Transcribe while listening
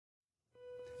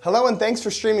Hello and thanks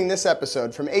for streaming this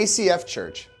episode from ACF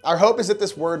Church. Our hope is that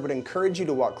this word would encourage you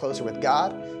to walk closer with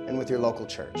God and with your local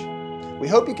church. We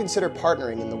hope you consider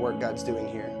partnering in the work God's doing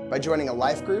here by joining a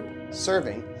life group,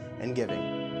 serving, and giving.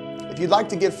 If you'd like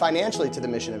to give financially to the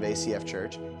mission of ACF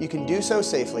Church, you can do so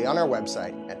safely on our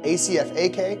website at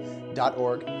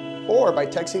acfak.org or by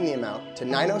texting the amount to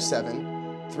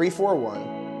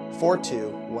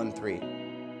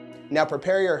 907-341-4213. Now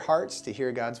prepare your hearts to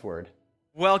hear God's word.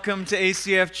 Welcome to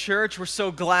ACF Church. We're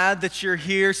so glad that you're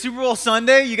here. Super Bowl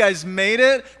Sunday, you guys made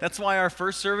it. That's why our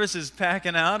first service is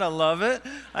packing out. I love it.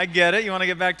 I get it. You want to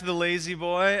get back to the lazy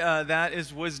boy? That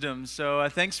is wisdom. So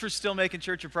thanks for still making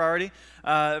church a priority,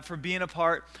 for being a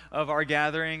part of our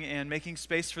gathering and making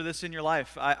space for this in your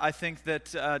life. I think that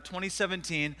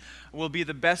 2017 will be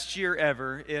the best year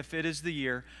ever if it is the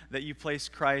year that you place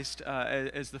Christ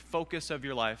as the focus of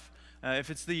your life.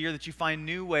 If it's the year that you find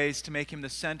new ways to make him the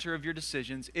center of your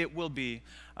decisions, it will be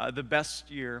the best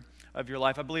year of your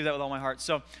life. I believe that with all my heart.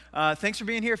 So thanks for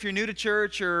being here. If you're new to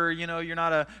church or you're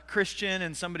not a Christian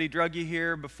and somebody drug you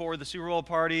here before the Super Bowl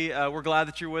party, we're glad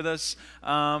that you're with us.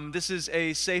 This is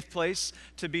a safe place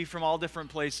to be from all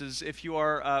different places. If you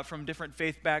are from different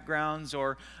faith backgrounds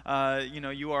or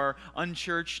you are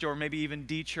unchurched or maybe even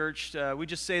de-churched, we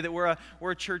just say that we're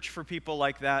a church for people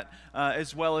like that,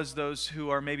 as well as those who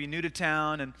are maybe new to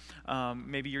town and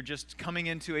maybe you're just coming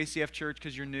into ACF Church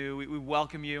because you're new. We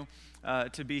welcome you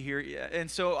to be here. And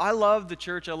so I love the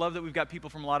church. I love that we've got people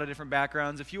from a lot of different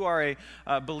backgrounds. If you are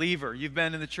a believer, you've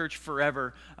been in the church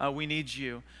forever, we need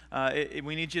you.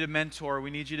 We need you to mentor.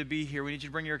 We need you to be here. We need you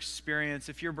to bring your experience.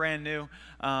 If you're brand new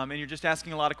and you're just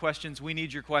asking a lot of questions, we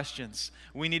need your questions.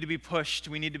 We need to be pushed.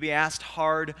 We need to be asked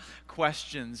hard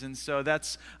questions. And so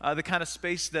that's the kind of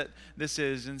space that this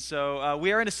is. And so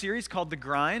we are in a series called The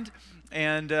Grind.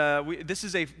 And this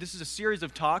is a series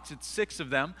of talks. It's 6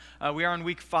 of them. We are on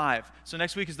week 5. So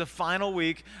next week is the final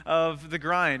week of the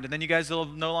grind. And then you guys will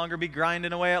no longer be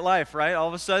grinding away at life, right? All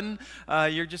of a sudden,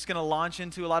 you're just going to launch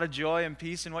into a lot of joy and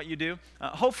peace in what you do.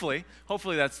 Hopefully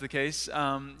that's the case.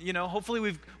 Hopefully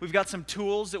we've got some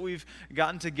tools that we've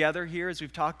gotten together here as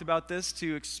we've talked about this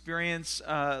to experience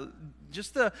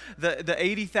just the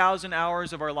 80,000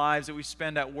 hours of our lives that we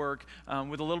spend at work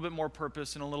with a little bit more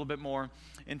purpose and a little bit more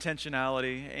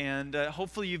intentionality, and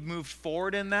hopefully you've moved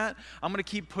forward in that. I'm going to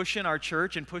keep pushing our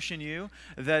church and pushing you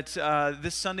that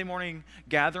this Sunday morning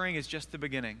gathering is just the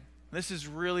beginning. This is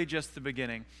really just the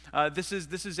beginning. This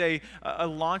is a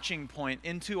launching point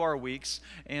into our weeks,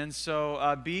 and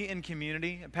so be in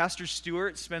community. Pastor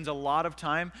Stewart spends a lot of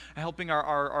time helping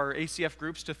our ACF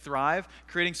groups to thrive,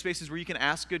 creating spaces where you can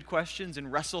ask good questions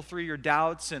and wrestle through your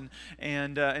doubts and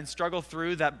struggle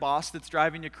through that boss that's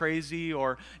driving you crazy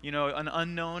or an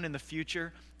unknown in the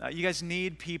future. You guys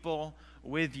need people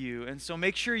with you, and so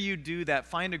make sure you do that.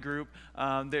 Find a group.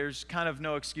 There's kind of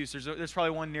no excuse. There's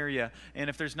probably one near you, and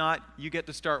if there's not, you get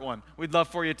to start one. We'd love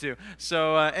for you to.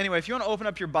 So anyway, if you want to open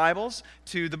up your Bibles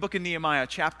to the book of Nehemiah,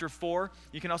 chapter 4,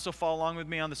 you can also follow along with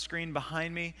me on the screen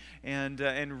behind me and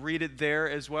read it there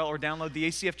as well, or download the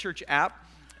ACF Church app.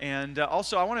 And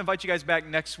also, I want to invite you guys back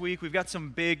next week. We've got some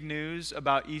big news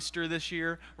about Easter this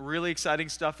year. Really exciting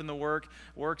stuff in the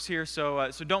works here. So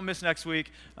don't miss next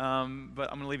week. But I'm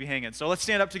going to leave you hanging. So let's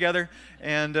stand up together,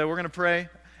 and we're going to pray,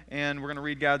 and we're going to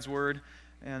read God's word.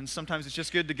 And sometimes it's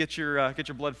just good to get your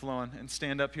blood flowing and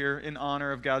stand up here in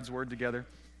honor of God's word together.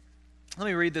 Let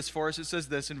me read this for us. It says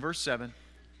this in verse 7.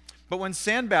 But when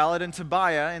Sanballat and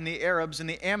Tobiah and the Arabs and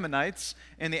the Ammonites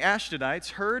and the Ashdodites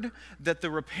heard that the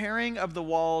repairing of the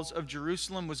walls of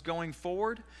Jerusalem was going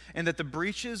forward and that the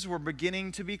breaches were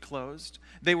beginning to be closed,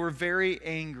 they were very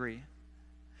angry.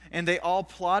 And they all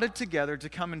plotted together to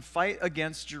come and fight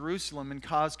against Jerusalem and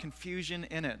cause confusion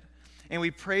in it. And we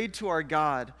prayed to our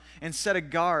God and set a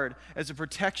guard as a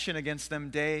protection against them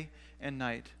day and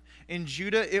night. In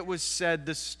Judah it was said,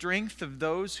 the strength of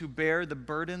those who bear the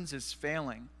burdens is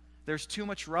failing. There's too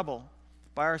much rubble.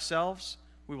 By ourselves,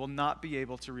 we will not be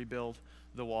able to rebuild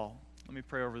the wall. Let me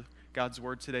pray over God's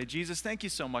word today. Jesus, thank you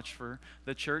so much for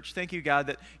the church. Thank you, God,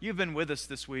 that you've been with us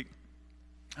this week.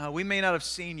 We may not have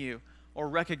seen you or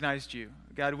recognized you.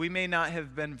 God, we may not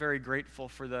have been very grateful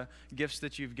for the gifts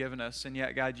that you've given us, and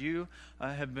yet, God, you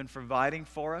have been providing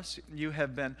for us. You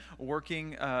have been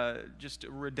working just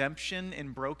redemption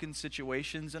in broken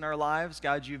situations in our lives.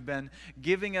 God, you've been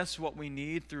giving us what we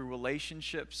need through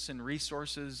relationships and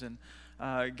resources, and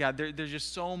God, there's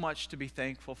just so much to be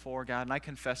thankful for, God, and I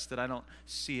confess that I don't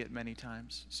see it many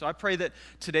times. So I pray that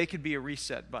today could be a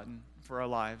reset button for our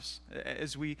lives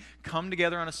as we come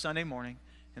together on a Sunday morning.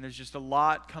 And there's just a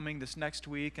lot coming this next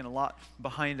week and a lot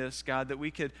behind us, God, that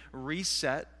we could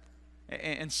reset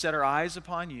and set our eyes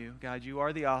upon you. God, you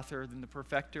are the author and the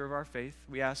perfecter of our faith.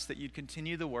 We ask that you'd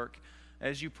continue the work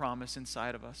as you promise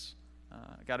inside of us.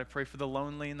 God, I pray for the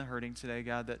lonely and the hurting today,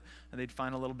 God, that they'd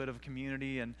find a little bit of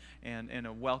community and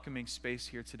a welcoming space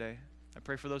here today. I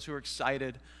pray for those who are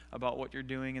excited about what you're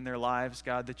doing in their lives,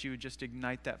 God, that you would just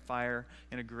ignite that fire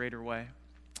in a greater way.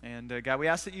 And God, we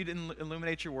ask that you'd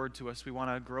illuminate your word to us. We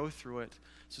want to grow through it.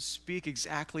 So speak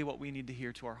exactly what we need to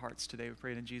hear to our hearts today. We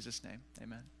pray it in Jesus' name.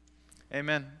 Amen.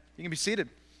 Amen. You can be seated.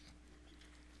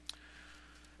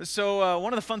 So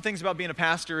one of the fun things about being a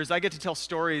pastor is I get to tell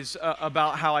stories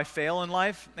about how I fail in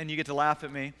life, and you get to laugh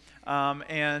at me.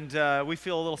 And we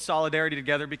feel a little solidarity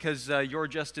together because you're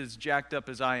just as jacked up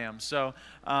as I am. So,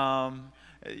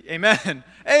 amen.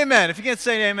 Amen. If you can't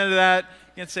say amen to that,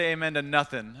 you can't say amen to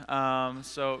nothing.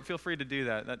 So feel free to do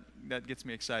that. That gets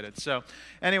me excited. So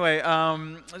anyway,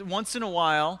 once in a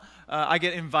while, I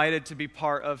get invited to be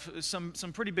part of some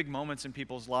pretty big moments in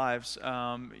people's lives,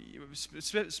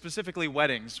 specifically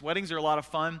weddings. Weddings are a lot of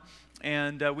fun,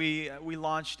 and we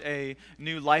launched a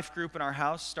new life group in our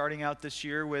house starting out this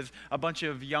year with a bunch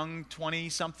of young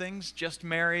 20-somethings, just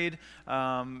married,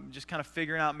 just kind of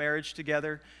figuring out marriage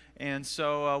together. And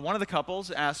so one of the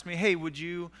couples asked me, hey, would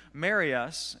you marry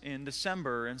us in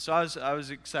December? And so I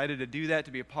was excited to do that,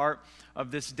 to be a part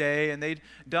of this day. And they'd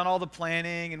done all the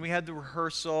planning, and we had the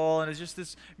rehearsal, and it was just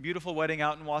this beautiful wedding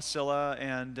out in Wasilla,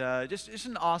 and just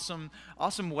an awesome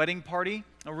wedding party,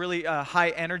 a really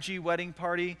high-energy wedding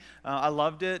party. I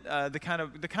loved it. The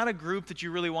kind of group that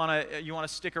you really want to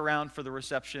stick around for the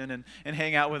reception and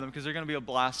hang out with them, because they're going to be a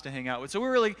blast to hang out with. So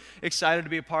we're really excited to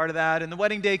be a part of that. And the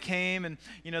wedding day came, and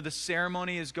the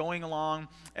ceremony is going along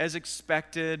as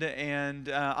expected, and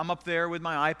I'm up there with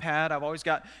my iPad. I've always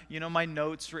got my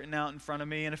notes written out in front of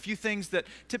me, and a few things that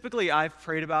typically I've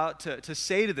prayed about to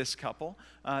say to this couple,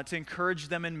 to encourage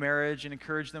them in marriage and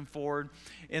encourage them forward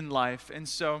in life. And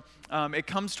so it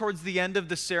comes towards the end of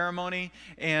the ceremony,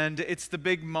 and it's the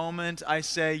big moment. I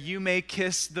say, you may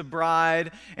kiss the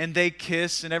bride, and they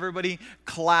kiss, and everybody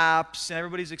claps, and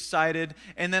everybody's excited.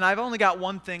 And then I've only got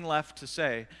one thing left to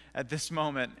say at this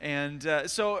moment. And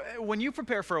so when you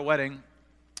prepare for a wedding,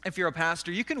 if you're a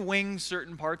pastor, you can wing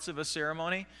certain parts of a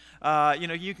ceremony.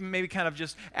 You can maybe kind of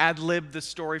just ad-lib the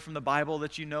story from the Bible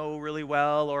that you know really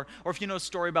well, or if you know a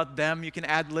story about them, you can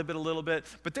ad-lib it a little bit.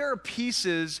 But there are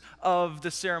pieces of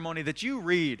the ceremony that you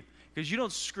read, because you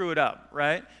don't screw it up,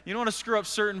 right? You don't want to screw up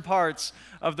certain parts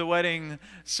of the wedding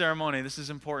ceremony. This is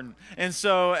important. And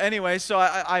so anyway,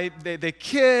 they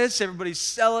kiss, everybody's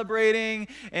celebrating,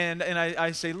 and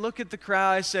I say, look at the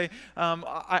crowd. I say,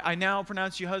 I now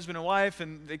pronounce you husband and wife,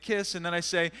 and they kiss, and then I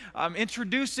say, I'm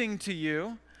introducing to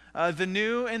you the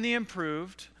new and the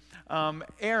improved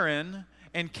Aaron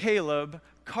and Caleb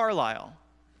Carlisle,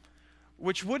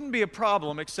 which wouldn't be a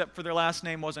problem except for their last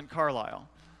name wasn't Carlisle.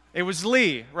 It was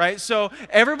Lee, right? So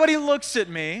everybody looks at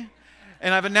me,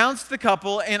 and I've announced the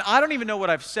couple, and I don't even know what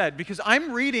I've said, because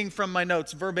I'm reading from my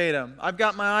notes verbatim. I've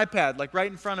got my iPad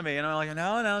right in front of me, and I'm like,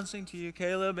 now announcing to you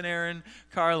Caleb and Aaron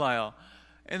Carlisle.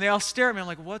 And they all stare at me. I'm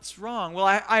like, what's wrong? Well,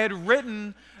 I had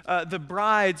written the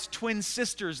bride's twin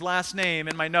sister's last name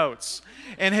in my notes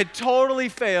and had totally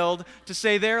failed to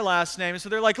say their last name. So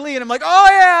they're like, Lee. And I'm like, oh,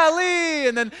 yeah, Lee.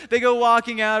 And then they go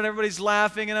walking out, and everybody's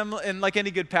laughing. And like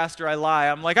any good pastor, I lie.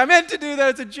 I'm like, I meant to do that.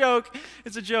 It's a joke.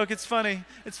 It's a joke. It's funny.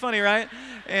 It's funny, right?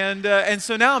 And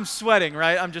so now I'm sweating,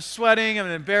 right? I'm just sweating. I'm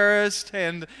embarrassed.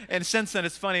 And since then,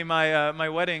 it's funny. My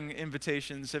wedding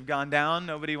invitations have gone down.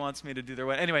 Nobody wants me to do their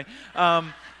wedding. Anyway,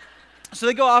 so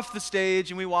they go off the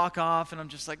stage, and we walk off, and I'm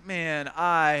just like, man,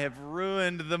 I have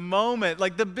ruined the moment,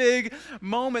 like the big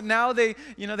moment. Now they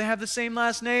have the same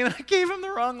last name, and I gave them the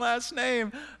wrong last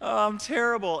name. Oh, I'm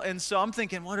terrible. And so I'm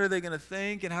thinking, what are they going to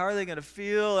think, and how are they going to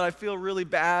feel? And I feel really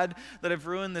bad that I've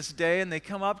ruined this day. And they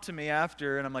come up to me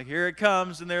after, and I'm like, here it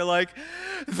comes. And they're like,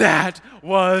 that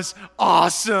was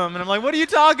awesome. And I'm like, what are you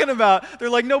talking about? They're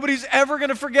like, nobody's ever going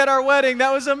to forget our wedding.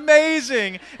 That was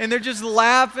amazing. And they're just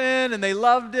laughing, and they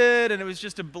loved it, and it was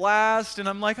just a blast. And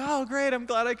I'm like, oh, great, I'm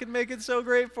glad I could make it so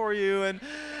great for you. And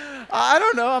I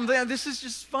don't know, I'm thinking, this is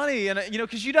just funny. And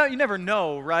because you never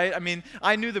know, right? I mean,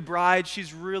 I knew the bride,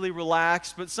 she's really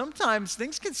relaxed, but sometimes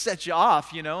things can set you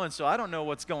off, and so I don't know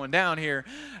what's going down here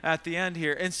at the end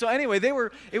here. And so anyway,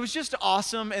 it was just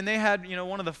awesome, and they had,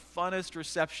 one of the funnest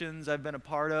receptions I've been a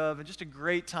part of, and just a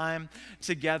great time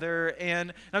together.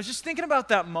 And I was just thinking about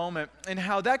that moment and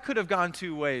how that could have gone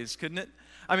two ways, couldn't it?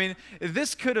 I mean,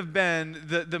 this could have been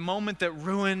the moment that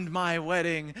ruined my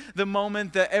wedding, the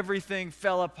moment that everything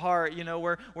fell apart,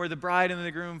 where the bride and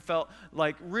the groom felt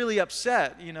like really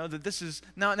upset, that this is,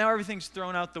 now everything's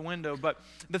thrown out the window. But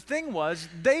the thing was,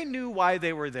 they knew why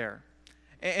they were there.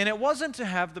 And it wasn't to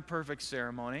have the perfect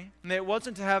ceremony, and it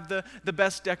wasn't to have the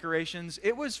best decorations.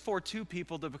 It was for two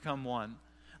people to become one.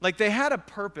 Like, they had a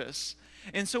purpose.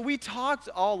 And so we talked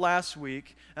all last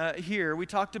week here. We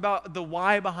talked about the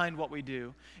why behind what we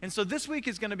do. And so this week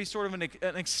is going to be sort of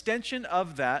an extension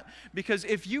of that, because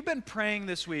if you've been praying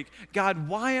this week, God,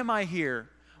 why am I here?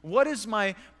 What is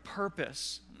my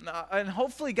purpose? And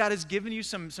hopefully God has given you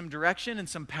some direction and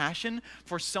some passion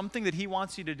for something that he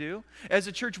wants you to do. As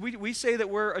a church, we say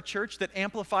that we're a church that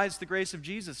amplifies the grace of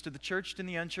Jesus to the churched and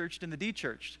the unchurched and the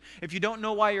de-churched. If you don't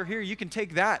know why you're here, you can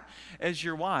take that as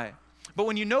your why. But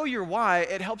when you know your why,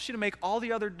 it helps you to make all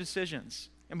the other decisions.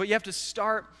 But you have to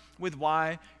start with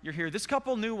why you're here. This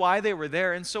couple knew why they were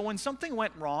there, and so when something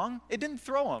went wrong, it didn't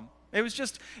throw them. It was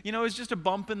just, it was just a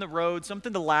bump in the road,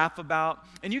 something to laugh about.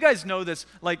 And you guys know this,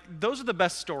 like, those are the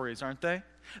best stories, aren't they?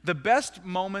 The best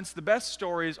moments, the best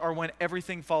stories are when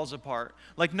everything falls apart.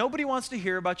 Like, nobody wants to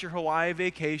hear about your Hawaii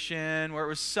vacation where it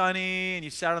was sunny and you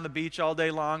sat on the beach all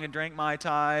day long and drank Mai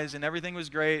Tais and everything was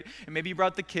great. And maybe you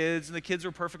brought the kids and the kids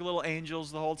were perfect little angels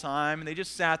the whole time and they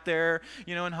just sat there,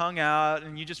 and hung out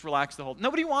and you just relaxed the whole time.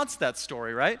 Nobody wants that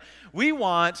story, right? We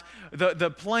want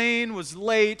the plane was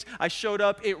late. I showed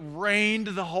up. It rained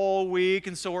the whole week,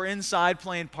 and so we're inside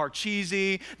playing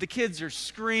Parcheesi. The kids are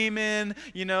screaming.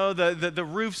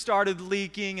 The roof started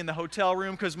leaking in the hotel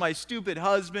room because my stupid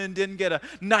husband didn't get a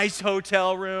nice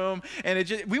hotel room.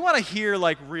 And we want to hear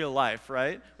like real life,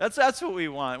 right? That's what we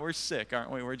want. We're sick,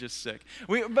 aren't we? We're just sick.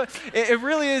 But it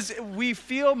really is, we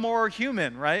feel more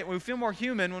human, right? We feel more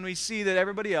human when we see that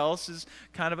everybody else is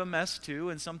kind of a mess too,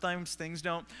 and sometimes things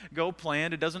don't go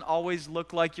planned. It doesn't always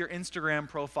look like your Instagram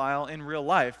profile in real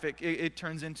life. It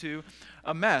turns into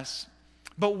a mess.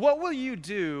 But what will you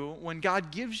do when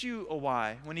God gives you a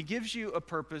why, when he gives you a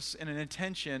purpose and an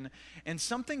intention, and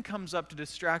something comes up to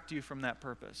distract you from that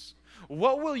purpose?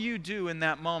 What will you do in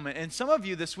that moment? And some of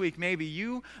you this week, maybe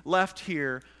you left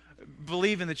here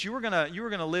believing that you were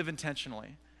gonna live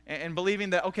intentionally and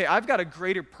believing that, okay, I've got a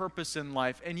greater purpose in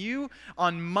life. And you,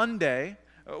 on Monday,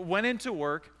 went into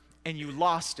work and you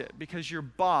lost it because your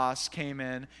boss came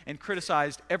in and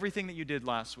criticized everything that you did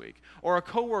last week. Or a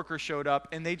coworker showed up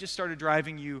and they just started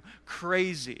driving you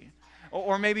crazy.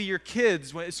 Or maybe your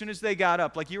kids, as soon as they got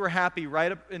up, like you were happy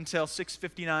right up until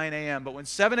 6:59 a.m., but when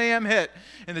 7 a.m. hit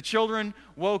and the children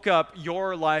woke up,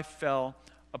 your life fell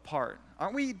apart.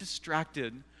 Aren't we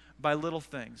distracted by little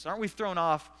things? Aren't we thrown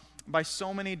off by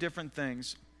so many different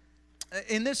things?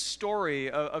 In this story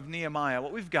of Nehemiah,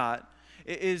 what we've got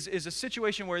is a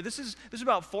situation where this is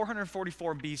about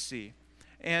 444 BC.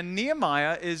 And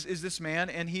Nehemiah is this man,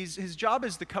 and his job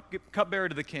is the cupbearer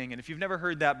to the king. And if you've never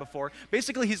heard that before,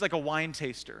 basically he's like a wine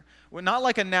taster. Well, not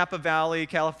like a Napa Valley,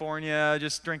 California,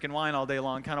 just drinking wine all day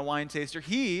long kind of wine taster.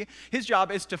 His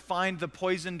job is to find the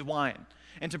poisoned wine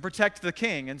and to protect the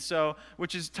king. And so,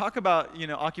 which is, talk about,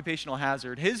 occupational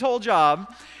hazard. His whole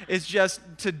job is just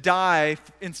to die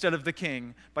instead of the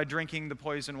king by drinking the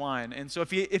poison wine. And so if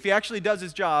he actually does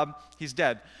his job, he's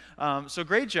dead. So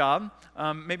great job.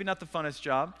 Maybe not the funnest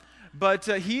job. But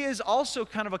he is also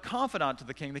kind of a confidant to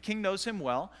the king. The king knows him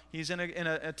well. He's in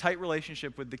a tight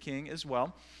relationship with the king as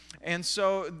well. And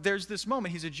so there's this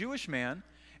moment. He's a Jewish man,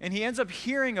 and he ends up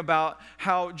hearing about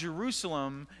how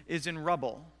Jerusalem is in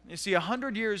rubble. You see,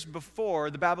 100 years before,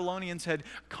 the Babylonians had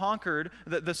conquered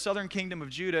the southern kingdom of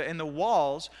Judah, and the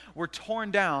walls were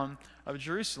torn down of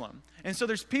Jerusalem. And so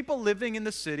there's people living in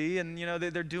the city, and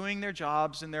they're doing their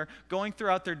jobs, and they're going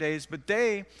throughout their days, but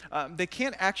they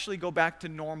can't actually go back to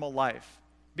normal life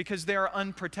because they are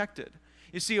unprotected.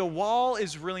 You see, a wall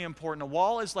is really important. A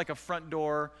wall is like a front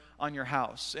door on your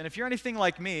house. And if you're anything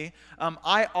like me,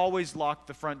 I always lock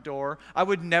the front door. I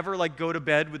would never go to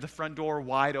bed with the front door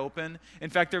wide open.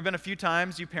 In fact, there have been a few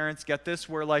times, you parents get this,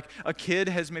 where a kid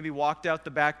has maybe walked out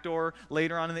the back door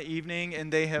later on in the evening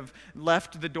and they have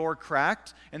left the door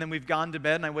cracked, and then we've gone to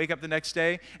bed and I wake up the next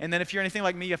day, and then if you're anything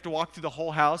like me, you have to walk through the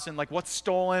whole house and what's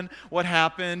stolen, what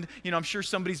happened, I'm sure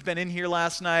somebody's been in here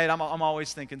last night. I'm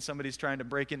always thinking somebody's trying to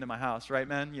break into my house, right,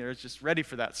 man? It's just ready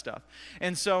for that stuff.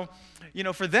 And so,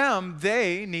 for them,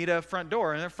 they need a front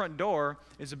door, and their front door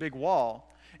is a big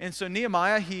wall. And so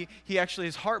Nehemiah, he actually,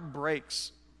 his heart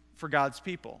breaks for God's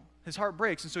people. His heart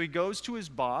breaks, and so he goes to his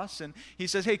boss, and he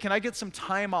says, hey, can I get some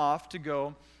time off to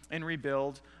go and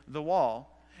rebuild the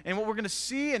wall? And what we're going to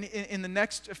see in the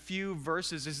next few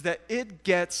verses is that it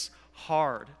gets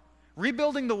hard.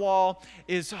 Rebuilding the wall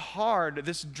is hard.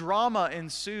 This drama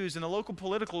ensues, and the local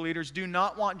political leaders do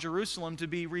not want Jerusalem to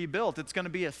be rebuilt. It's going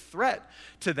to be a threat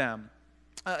to them.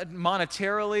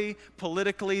 monetarily,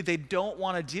 politically, they don't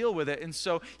want to deal with it. And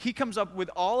so he comes up with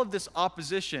all of this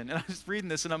opposition. And I was reading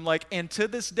this and I'm like, and to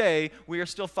this day, we are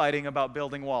still fighting about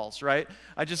building walls, right?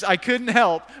 I couldn't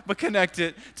help but connect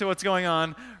it to what's going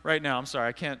on right now. I'm sorry,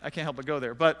 I can't help but go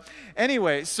there. But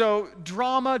anyway, so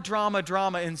drama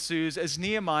ensues as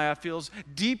Nehemiah feels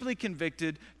deeply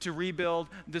convicted to rebuild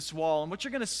this wall. And what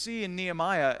you're going to see in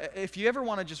Nehemiah, if you ever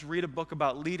want to just read a book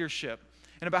about leadership,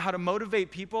 and about how to motivate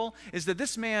people, is that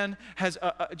this man has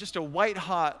just a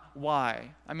white-hot why.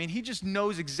 I mean, he just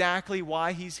knows exactly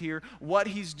why he's here, what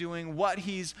he's doing, what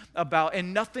he's about,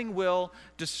 and nothing will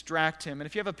distract him. And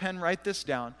if you have a pen, write this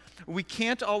down. We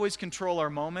can't always control our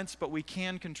moments, but we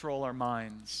can control our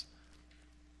minds.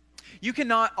 You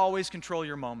cannot always control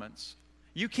your moments.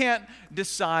 You can't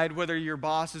decide whether your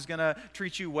boss is going to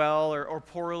treat you well or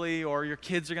poorly, or your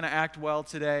kids are going to act well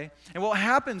today. And what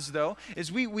happens, though,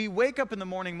 is we wake up in the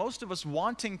morning, most of us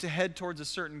wanting to head towards a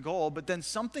certain goal, but then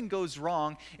something goes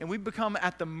wrong, and we become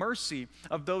at the mercy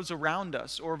of those around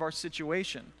us or of our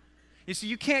situation. You see,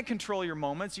 you can't control your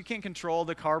moments. You can't control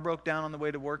the car broke down on the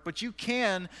way to work, but you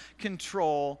can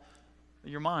control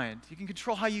your mind. You can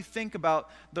control how you think about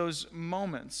those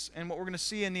moments. And what we're going to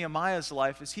see in Nehemiah's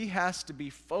life is he has to be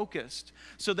focused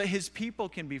so that his people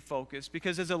can be focused.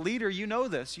 Because as a leader, you know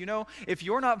this. You know, if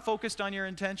you're not focused on your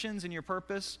intentions and your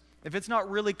purpose, if it's not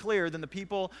really clear, then the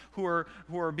people who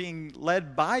are being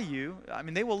led by you, I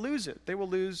mean, they will lose it. They will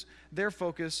lose their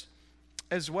focus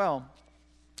as well.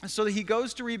 So that he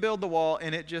goes to rebuild the wall,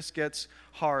 and it just gets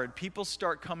hard. People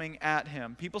start coming at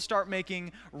him. People start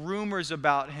making rumors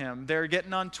about him. They're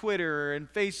getting on Twitter and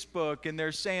Facebook, and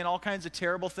they're saying all kinds of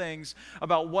terrible things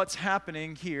about what's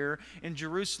happening here in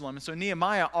Jerusalem. And so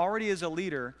Nehemiah, already as a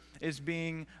leader, is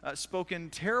being spoken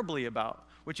terribly about,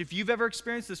 which if you've ever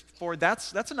experienced this before,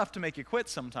 that's enough to make you quit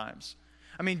sometimes.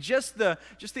 I mean, just the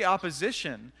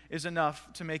opposition is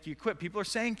enough to make you quit. People are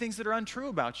saying things that are untrue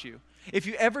about you. If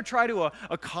you ever try to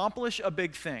accomplish a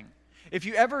big thing, if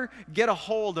you ever get a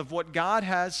hold of what God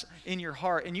has in your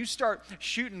heart and you start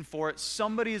shooting for it,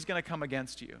 somebody is going to come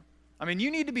against you. I mean,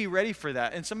 you need to be ready for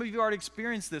that. And some of you already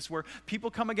experienced this where people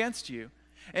come against you.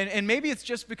 And maybe it's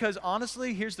just because,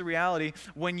 honestly, here's the reality.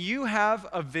 When you have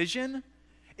a vision,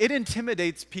 it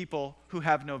intimidates people who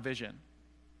have no vision.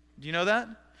 Do you know that?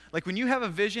 Like when you have a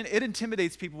vision, it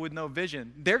intimidates people with no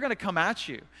vision. They're going to come at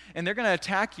you and they're going to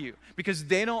attack you because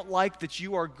they don't like that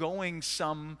you are going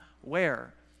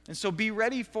somewhere. And so be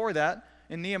ready for that.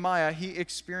 In Nehemiah, he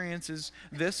experiences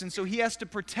this, and so he has to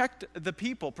protect the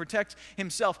people, protect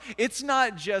himself. It's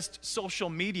not just social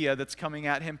media that's coming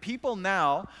at him. People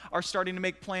now are starting to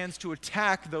make plans to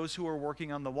attack those who are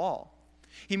working on the wall.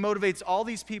 He motivates all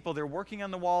these people. They're working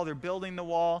on the wall, they're building the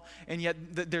wall, and yet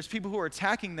there's people who are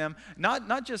attacking them,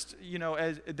 not just,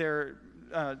 as they're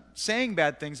saying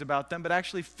bad things about them, but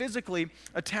actually physically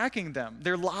attacking them.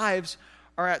 Their lives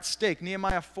are at stake.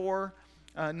 Nehemiah 4,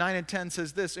 9 and 10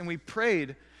 says this, "And we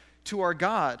prayed to our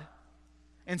God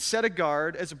and set a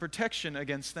guard as a protection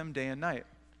against them day and night."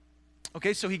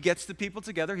 Okay, so he gets the people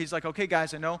together. He's like, okay,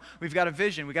 guys, I know we've got a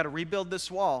vision. We've got to rebuild this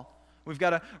wall. We've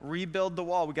got to rebuild the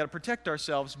wall. We've got to protect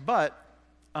ourselves, but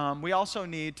we also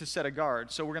need to set a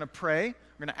guard. So we're going to pray.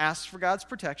 We're going to ask for God's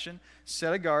protection,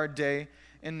 set a guard day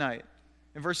and night.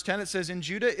 In verse 10, it says, "In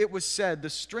Judah it was said, the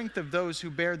strength of those who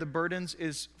bear the burdens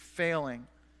is failing.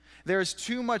 There is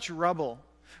too much rubble.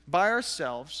 By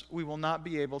ourselves, we will not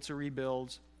be able to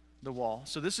rebuild the wall."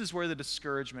 So this is where the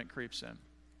discouragement creeps in.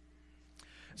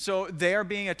 So they are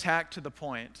being attacked to the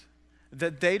point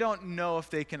that they don't know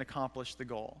if they can accomplish the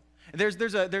goal.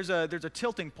 There's a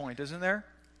tilting point, isn't there?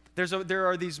 There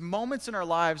are these moments in our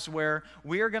lives where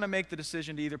we are going to make the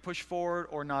decision to either push forward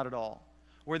or not at all,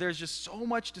 where there's just so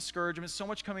much discouragement, so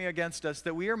much coming against us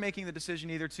that we are making the decision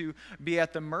either to be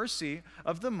at the mercy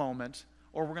of the moment,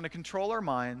 or we're going to control our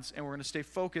minds and we're going to stay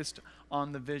focused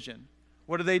on the vision.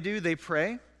 What do? They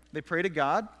pray. They pray to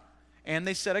God, and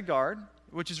they set a guard,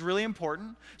 which is really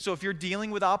important. So if you're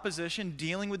dealing with opposition,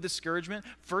 dealing with discouragement,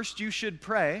 first you should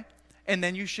pray, and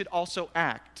then you should also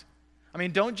act. I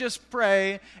mean, don't just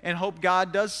pray and hope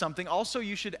God does something. Also,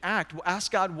 you should act.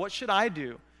 Ask God, what should I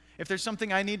do? If there's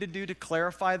something I need to do to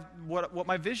clarify what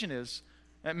my vision is.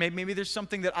 Maybe there's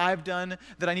something that I've done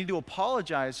that I need to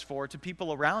apologize for to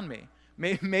people around me.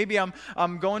 Maybe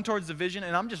I'm going towards the vision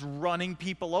and I'm just running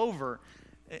people over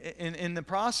in the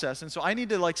process. And so I need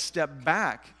to step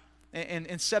back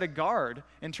and set a guard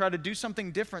and try to do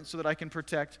something different so that I can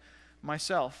protect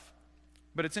myself.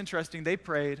 But it's interesting, they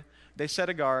prayed, they set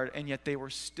a guard, and yet they were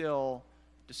still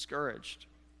discouraged.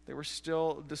 They were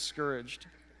still discouraged.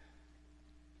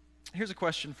 Here's a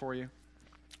question for you.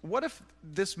 what if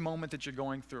this moment that you're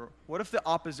going through, what if the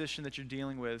opposition that you're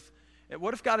dealing with,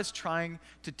 what if God is trying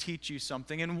to teach you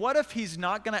something? And what if he's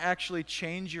not going to actually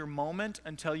change your moment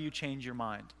until you change your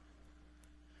mind?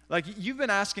 Like, you've been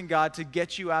asking God to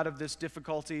get you out of this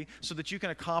difficulty so that you can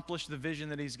accomplish the vision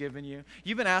that he's given you.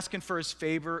 You've been asking for his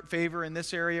favor in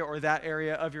this area or that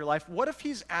area of your life. What if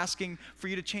he's asking for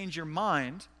you to change your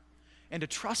mind and to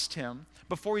trust him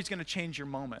before he's going to change your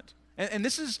moment? And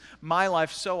this is my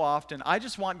life so often. I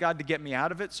just want God to get me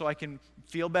out of it so I can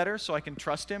feel better, so I can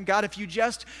trust him. God, if you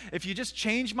just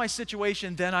change my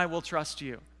situation, then I will trust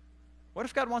you. What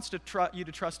if God wants you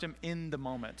to trust him in the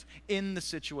moment, in the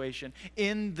situation,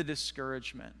 in the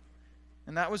discouragement?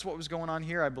 And that was what was going on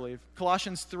here, I believe.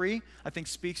 Colossians 3, I think,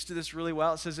 speaks to this really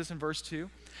well. It says this in verse 2.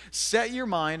 Set your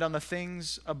mind on the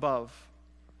things above,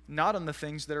 not on the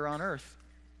things that are on earth.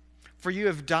 For you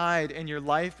have died, and your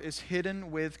life is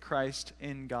hidden with Christ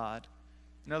in God.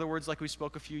 In other words, like we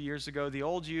spoke a few years ago, the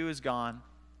old you is gone.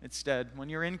 Instead, when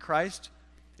you're in Christ,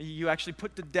 you actually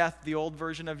put to death the old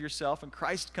version of yourself, and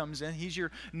Christ comes in. He's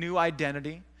your new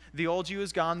identity. The old you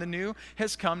is gone. The new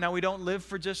has come. Now we don't live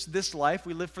for just this life.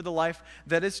 We live for the life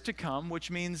that is to come,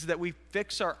 which means that we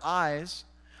fix our eyes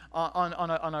on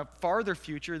a farther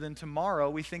future than tomorrow.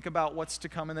 We think about what's to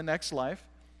come in the next life.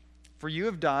 For you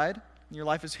have died, and your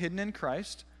life is hidden in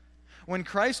Christ. When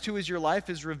Christ, who is your life,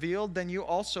 is revealed, then you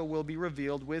also will be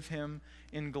revealed with him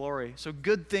in glory. So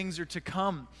good things are to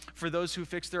come for those who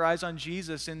fix their eyes on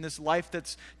Jesus in this life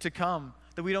that's to come.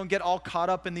 That we don't get all caught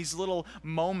up in these little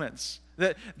moments.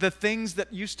 That the things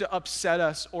that used to upset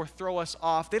us or throw us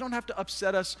off, they don't have to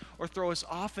upset us or throw us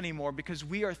off anymore because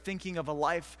we are thinking of a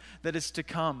life that is to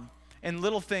come. And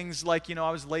little things like,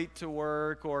 I was late to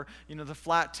work, or, the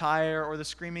flat tire, or the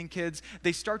screaming kids,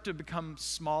 they start to become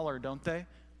smaller, don't they?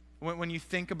 When you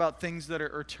think about things that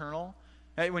are eternal,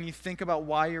 right? When you think about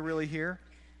why you're really here.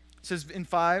 It says in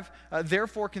 5,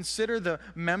 therefore consider the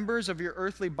members of your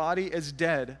earthly body as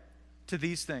dead to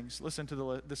these things. Listen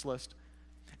to this list.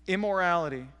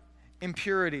 Immorality,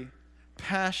 impurity,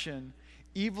 passion,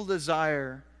 evil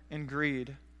desire, and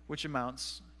greed, which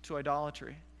amounts to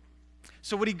idolatry.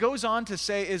 So what he goes on to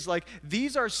say is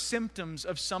these are symptoms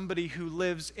of somebody who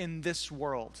lives in this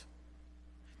world.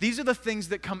 These are the things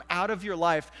that come out of your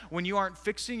life when you aren't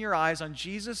fixing your eyes on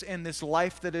Jesus and this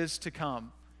life that is to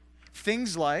come.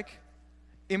 Things like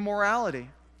immorality,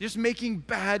 just making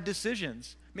bad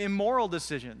decisions, immoral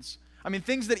decisions. I mean,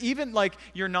 things that even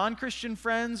your non-Christian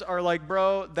friends are like,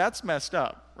 bro, that's messed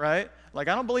up, right? I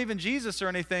don't believe in Jesus or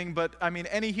anything, but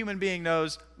any human being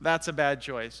knows that's a bad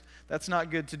choice. That's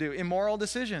not good to do. Immoral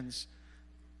decisions,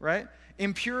 right?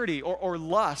 Impurity or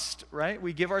lust, right?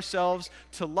 We give ourselves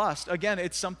to lust. Again,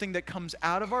 it's something that comes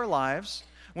out of our lives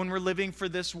when we're living for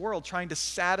this world, trying to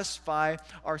satisfy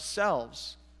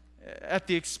ourselves at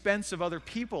the expense of other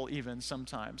people even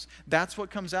sometimes. That's what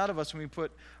comes out of us when we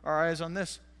put our eyes on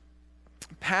this.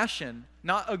 Passion,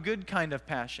 not a good kind of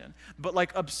passion, but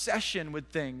obsession with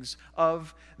things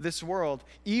of this world.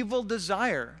 Evil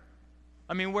desire.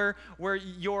 Where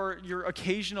your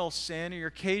occasional sin or your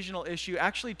occasional issue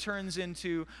actually turns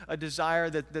into a desire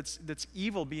that's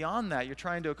evil beyond that. You're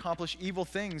trying to accomplish evil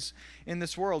things in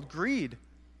this world. Greed,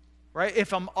 right?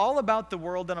 If I'm all about the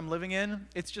world that I'm living in,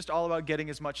 it's just all about getting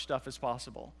as much stuff as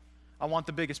possible. I want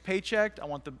the biggest paycheck. I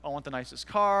want the nicest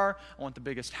car. I want the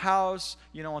biggest house.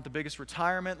 I want the biggest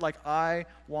retirement. I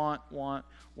want.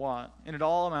 And it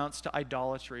all amounts to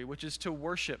idolatry, which is to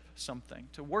worship something.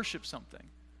 To worship something.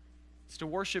 It's to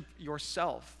worship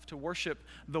yourself, to worship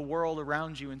the world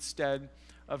around you instead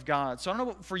of God. So I don't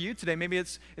know, for you today, maybe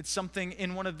it's something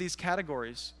in one of these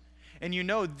categories. And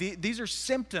these are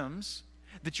symptoms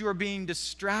that you are being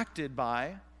distracted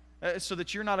by so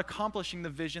that you're not accomplishing the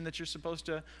vision that you're supposed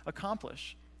to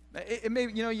accomplish. It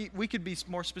may, we could be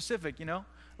more specific,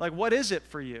 what is it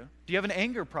for you? Do you have an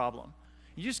anger problem?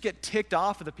 You just get ticked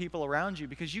off of the people around you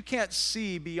because you can't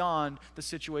see beyond the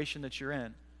situation that you're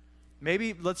in.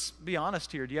 Maybe, let's be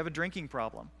honest here, do you have a drinking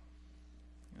problem?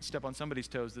 Step on somebody's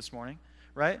toes this morning,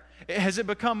 right? Has it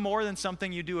become more than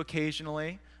something you do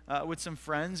occasionally with some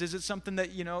friends? Is it something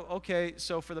that, okay,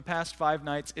 so for the past 5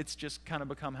 nights, it's just kind of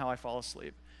become how I fall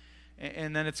asleep.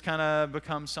 And then it's kind of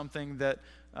become something that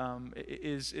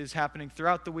is happening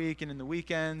throughout the week and in the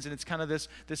weekends, and it's kind of this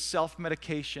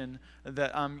self-medication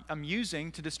that I'm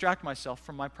using to distract myself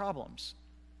from my problems.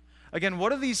 Again,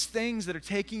 what are these things that are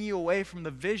taking you away from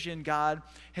the vision God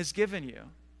has given you?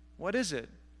 What is it?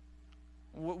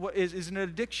 What is it an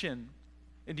addiction?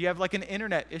 Do you have an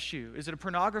internet issue? Is it a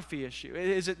pornography issue?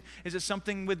 Is it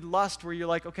something with lust where you're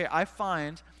okay, I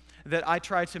find that I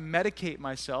try to medicate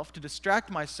myself, to distract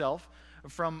myself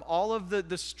from all of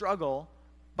the struggle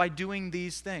by doing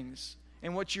these things.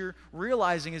 And what you're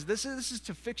realizing is this is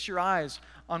to fix your eyes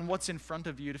on what's in front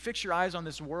of you, to fix your eyes on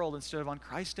this world instead of on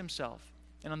Christ himself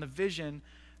and on the vision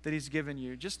that he's given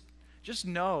you. Just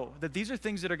know that these are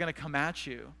things that are going to come at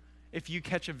you if you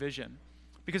catch a vision.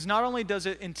 Because not only does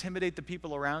it intimidate the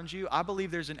people around you, I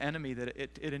believe there's an enemy that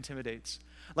it intimidates.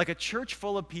 Like a church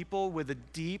full of people with a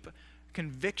deep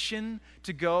conviction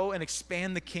to go and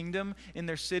expand the kingdom in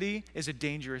their city is a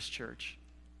dangerous church.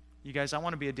 You guys, I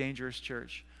want to be a dangerous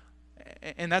church.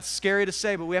 And that's scary to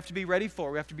say, but we have to be ready for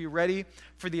it. We have to be ready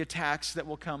for the attacks that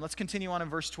will come. Let's continue on in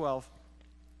verse 12.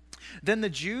 Then the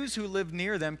Jews who lived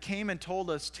near them came and told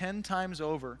us 10 times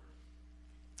over,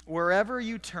 wherever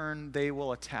you turn, they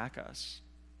will attack us.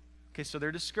 Okay, so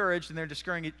they're discouraged and they're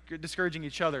discouraging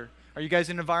each other. Are you guys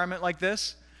in an environment like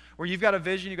this? Where you've got a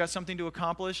vision, you've got something to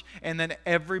accomplish, and then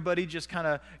everybody just kind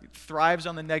of thrives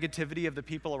on the negativity of the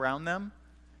people around them?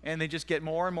 And they just get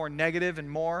more and more negative and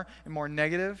more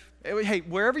negative. Hey,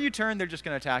 wherever you turn, they're just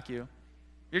going to attack you.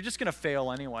 You're just going to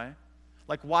fail anyway.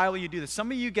 Like, why will you do this?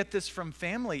 Some of you get this from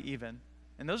family even.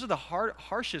 And those are the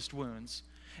harshest wounds.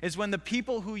 Is when the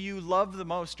people who you love the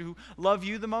most, who love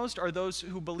you the most, are those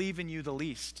who believe in you the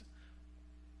least.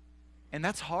 And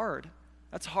that's hard.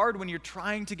 That's hard when you're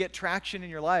trying to get traction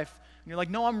in your life. And you're like,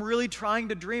 no, I'm really trying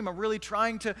to dream. I'm really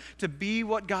trying to be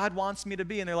what God wants me to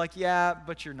be. And they're like, yeah,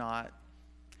 but you're not.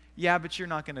 Yeah, but you're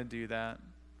not going to do that.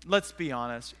 Let's be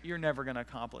honest. You're never going to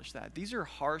accomplish that. These are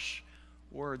harsh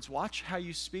words. Watch how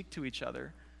you speak to each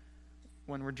other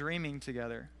when we're dreaming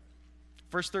together.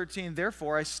 Verse 13,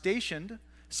 therefore I stationed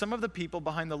some of the people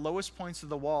behind the lowest points of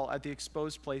the wall at the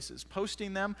exposed places,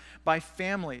 posting them by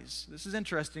families. This is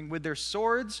interesting, with their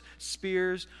swords,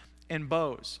 spears, and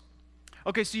bows.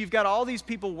 Okay, so you've got all these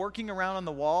people working around on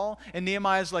the wall, and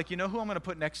Nehemiah's like, you know who I'm going to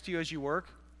put next to you as you work?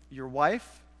 Your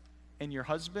wife and your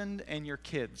husband and your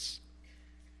kids.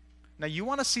 Now, you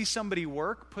want to see somebody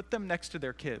work, put them next to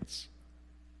their kids.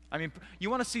 I mean, you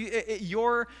want to see,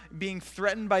 you're being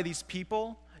threatened by these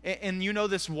people, and you know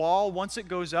this wall, once it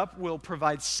goes up, will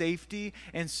provide safety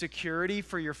and security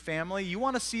for your family. You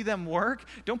want to see them work?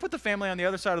 Don't put the family on the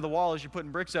other side of the wall as you're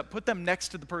putting bricks up. Put them next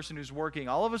to the person who's working.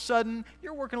 All of a sudden,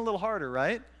 you're working a little harder,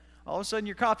 right? All of a sudden,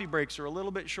 your coffee breaks are a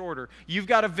little bit shorter. You've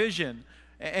got a vision.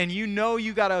 And you know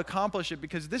you got to accomplish it,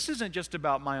 because this isn't just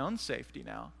about my own safety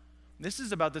now. This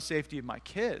is about the safety of my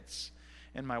kids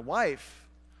and my wife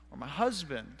or my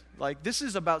husband. Like, this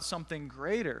is about something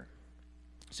greater.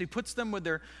 So he puts them with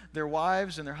their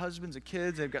wives and their husbands and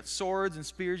kids. They've got swords and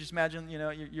spears. Just imagine,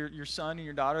 your son and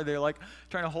your daughter, they're like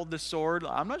trying to hold this sword.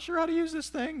 I'm not sure how to use this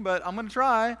thing, but I'm going to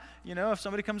try. If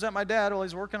somebody comes at my dad while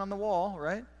he's working on the wall,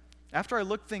 right? After I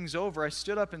looked things over, I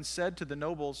stood up and said to the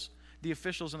nobles, the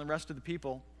officials, and the rest of the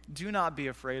people, do not be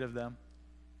afraid of them.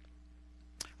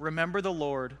 Remember the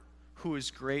Lord, who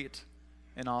is great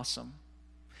and awesome,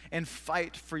 and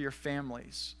fight for your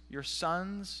families, your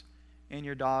sons and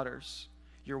your daughters,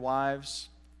 your wives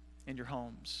and your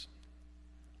homes.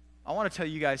 I want to tell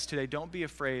you guys today, don't be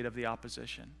afraid of the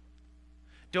opposition.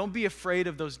 Don't be afraid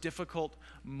of those difficult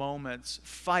moments.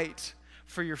 Fight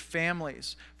for your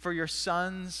families, for your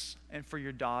sons and for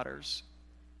your daughters.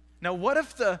 Now, what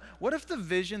if the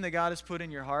vision that God has put in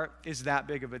your heart is that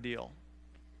big of a deal?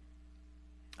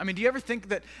 I mean, do you ever think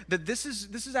that this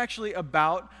is actually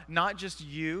about not just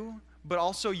you, but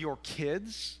also your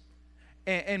kids?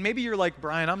 And maybe you're like,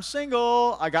 Brian, I'm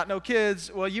single, I got no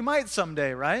kids. Well, you might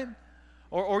someday, right?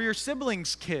 Or your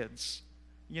siblings' kids,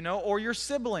 or your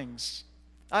siblings.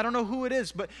 I don't know who it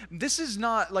is, but this is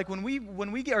not like when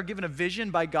we are given a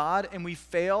vision by God and we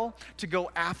fail to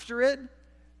go after it.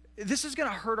 This is going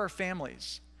to hurt our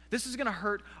families. This is going to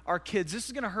hurt our kids. This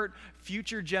is going to hurt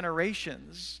future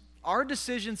generations. Our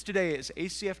decisions today as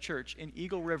ACF Church in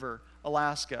Eagle River,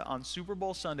 Alaska, on Super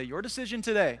Bowl Sunday, your decision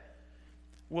today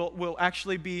will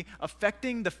actually be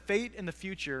affecting the fate and the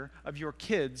future of your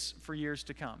kids for years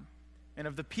to come, and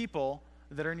of the people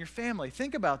that are in your family.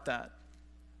 Think about that.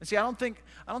 And see, I don't think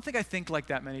I think like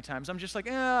that many times. I'm just like,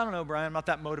 I don't know, Brian, I'm not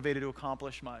that motivated to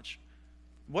accomplish much.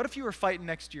 What if you were fighting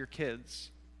next to your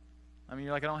kids? I mean,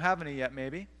 you're like, I don't have any yet,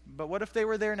 maybe. But what if they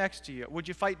were there next to you? Would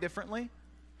you fight differently?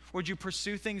 Would you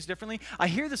pursue things differently? I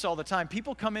hear this all the time.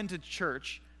 People come into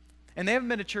church, and they haven't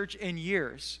been to church in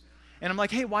years. And I'm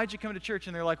like, hey, why'd you come to church?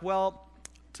 And they're like, well,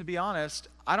 to be honest,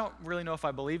 I don't really know if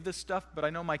I believe this stuff, but I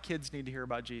know my kids need to hear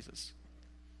about Jesus.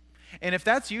 And if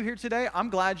that's you here today, I'm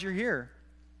glad you're here.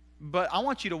 But I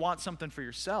want you to want something for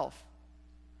yourself.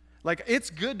 Like, it's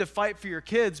good to fight for your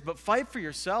kids, but fight for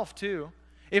yourself too.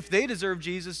 If they deserve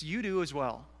Jesus, you do as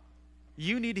well.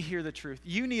 You need to hear the truth.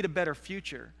 You need a better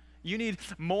future. You need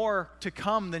more to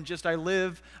come than just I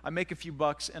live, I make a few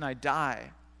bucks, and I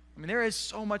die. I mean, there is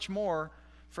so much more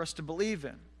for us to believe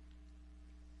in.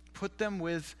 Put them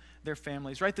with their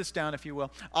families. Write this down, if you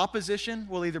will. Opposition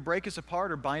will either break us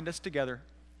apart or bind us together.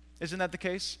 Isn't that the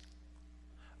case?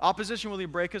 Opposition will either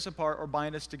break us apart or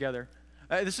bind us together.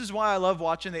 This is why I love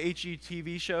watching the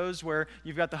HGTV shows where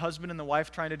you've got the husband and the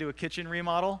wife trying to do a kitchen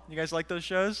remodel. You guys like those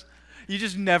shows? You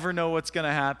just never know what's going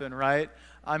to happen, right?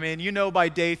 I mean, you know by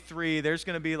day 3, there's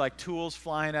going to be like tools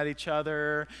flying at each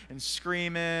other and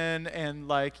screaming and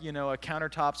like, a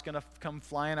countertop's going to come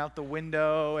flying out the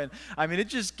window. And I mean, it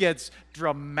just gets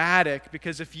dramatic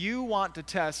because if you want to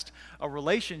test a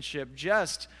relationship,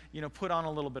 just, put on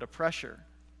a little bit of pressure.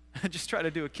 Just try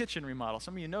to do a kitchen remodel.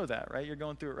 Some of you know that, right? You're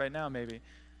going through it right now, maybe.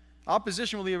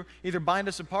 Opposition will either bind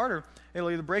us apart or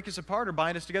it'll either break us apart or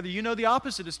bind us together. You know the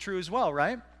opposite is true as well,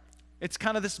 right? It's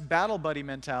kind of this battle buddy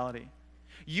mentality.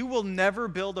 You will never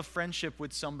build a friendship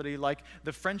with somebody like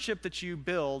the friendship that you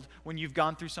build when you've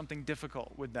gone through something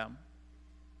difficult with them.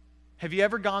 Have you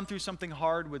ever gone through something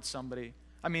hard with somebody?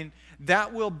 I mean,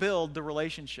 that will build the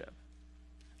relationship.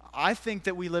 I think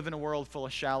that we live in a world full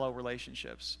of shallow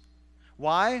relationships.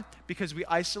 Why? Because we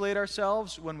isolate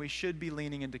ourselves when we should be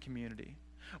leaning into community.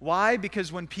 Why?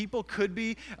 Because when people could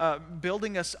be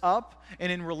building us up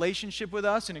and in relationship with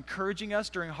us and encouraging us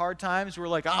during hard times, we're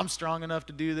like, I'm strong enough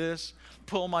to do this,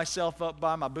 pull myself up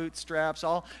by my bootstraps,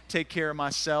 I'll take care of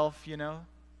myself,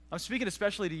 I'm speaking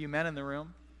especially to you men in the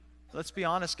room. Let's be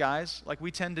honest, guys. Like,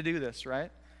 we tend to do this, right?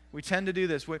 We tend to do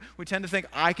this. We tend to think,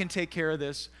 I can take care of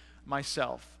this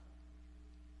myself.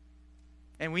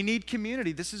 And we need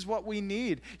community. This is what we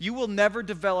need. You will never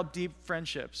develop deep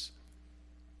friendships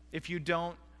if you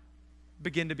don't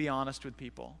begin to be honest with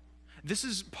people. This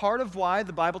is part of why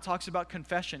the Bible talks about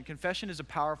confession. Confession is a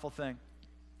powerful thing.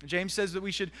 James says that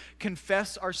we should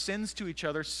confess our sins to each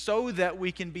other so that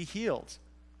we can be healed.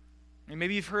 And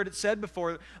maybe you've heard it said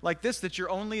before like this, that you're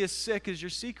only as sick as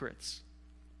your secrets.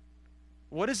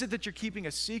 What is it that you're keeping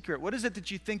a secret? What is it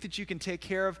that you think that you can take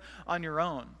care of on your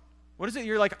own? What is it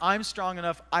you're like, I'm strong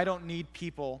enough, I don't need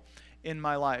people in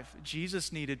my life?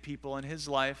 Jesus needed people in his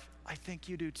life. I think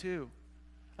you do too.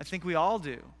 I think we all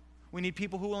do. We need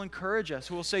people who will encourage us,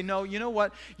 who will say, no, you know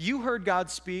what? You heard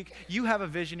God speak. You have a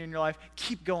vision in your life.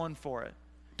 Keep going for it.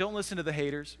 Don't listen to the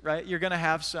haters, right? You're going to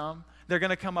have some. They're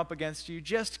going to come up against you.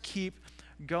 Just keep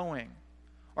going.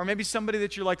 Or maybe somebody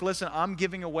that you're like, listen, I'm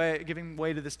giving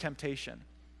way to this temptation.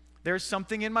 There's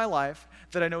something in my life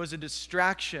that I know is a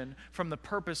distraction from the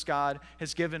purpose God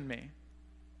has given me.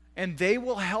 And they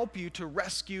will help you to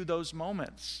rescue those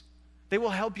moments. They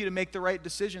will help you to make the right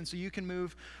decision so you can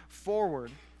move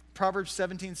forward. Proverbs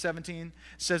 17:17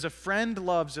 says, a friend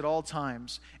loves at all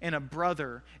times, and a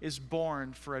brother is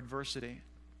born for adversity.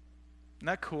 Isn't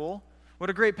that cool? What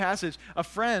a great passage. A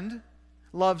friend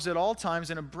loves at all times,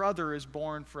 and a brother is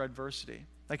born for adversity.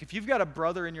 Like if you've got a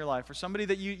brother in your life or somebody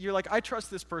that you're like, I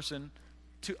trust this person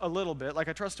a little bit, like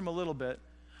I trust him a little bit,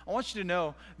 I want you to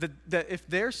know that if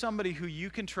they're somebody who you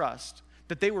can trust,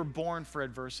 that they were born for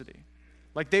adversity.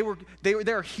 Like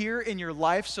they're here in your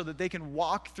life so that they can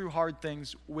walk through hard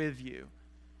things with you.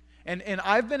 And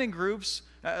I've been in groups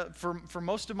for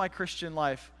most of my Christian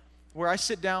life where I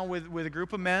sit down with a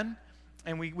group of men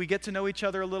and we get to know each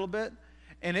other a little bit.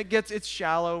 And it's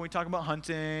shallow. We talk about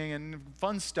hunting and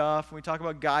fun stuff. And we talk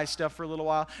about guy stuff for a little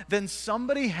while. Then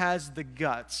somebody has the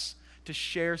guts to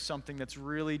share something that's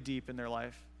really deep in their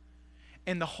life.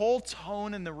 And the whole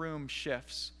tone in the room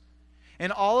shifts.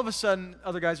 And all of a sudden,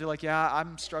 other guys are like, yeah,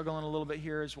 I'm struggling a little bit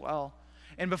here as well.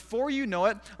 And before you know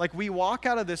it, like we walk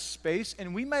out of this space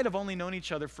and we might have only known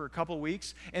each other for a couple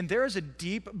weeks, and there is a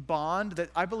deep bond that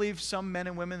I believe some men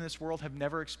and women in this world have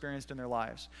never experienced in their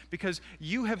lives. Because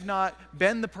you have not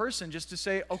been the person just to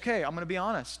say, okay, I'm going to be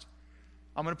honest.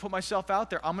 I'm going to put myself out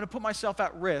there. I'm going to put myself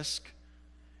at risk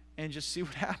and just see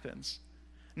what happens.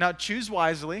 Now, choose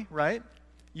wisely, right?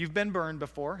 You've been burned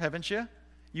before, haven't you?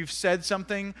 You've said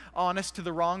something honest to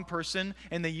the wrong person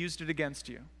and they used it against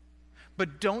you.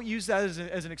 But don't use that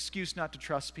as an excuse not to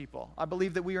trust people. I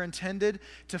believe that we are intended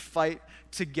to fight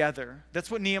together. That's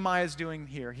what Nehemiah is doing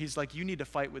here. He's like, you need to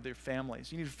fight with your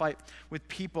families. You need to fight with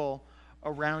people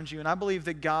around you. And I believe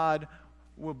that God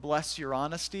will bless your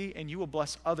honesty and you will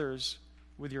bless others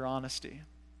with your honesty.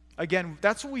 Again,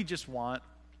 that's what we just want.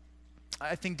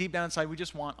 I think deep down inside, we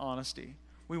just want honesty.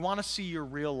 We want to see your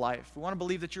real life. We want to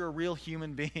believe that you're a real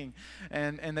human being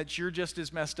and that you're just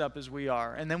as messed up as we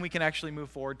are. And then we can actually move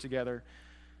forward together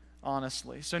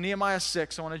honestly. So Nehemiah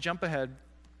 6, I want to jump ahead.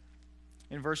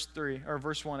 In verse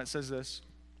 1, it says this.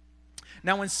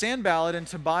 Now when Sanballat and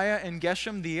Tobiah and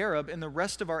Geshem the Arab and the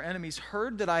rest of our enemies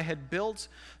heard that I had built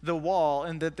the wall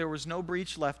and that there was no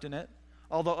breach left in it,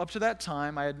 although up to that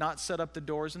time I had not set up the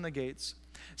doors and the gates.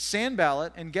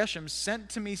 Sanballat and Geshem sent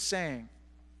to me saying,"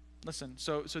 listen,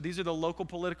 so these are the local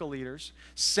political leaders,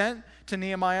 sent to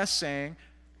Nehemiah saying,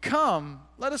 "Come,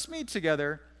 let us meet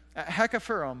together at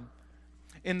Hekaphirim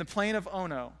in the plain of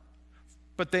Ono."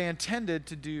 But they intended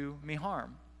to do me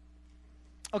harm.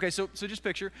 Okay, so just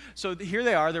picture. So here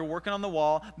they are. They're working on the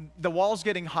wall. The wall's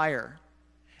getting higher.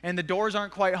 And the doors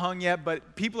aren't quite hung yet,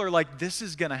 but people are like, this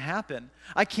is going to happen.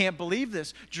 I can't believe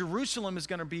this. Jerusalem is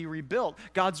going to be rebuilt.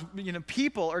 God's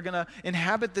people are going to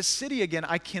inhabit the city again.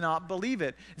 I cannot believe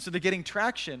it. And so they're getting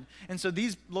traction. And so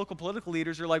these local political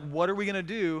leaders are like, what are we going to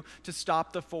do to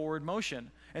stop the forward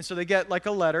motion? And so they get like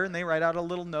a letter, and they write out a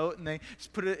little note, and they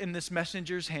put it in this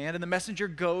messenger's hand. And the messenger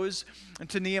goes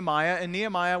to Nehemiah. And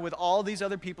Nehemiah, with all these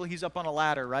other people, he's up on a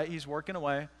ladder, right? He's working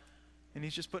away, and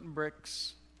he's just putting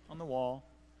bricks on the wall.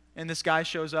 And this guy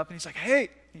shows up, and he's like, "Hey,"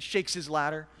 he shakes his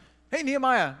ladder. "Hey,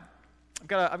 Nehemiah, I've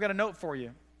got a note for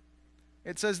you.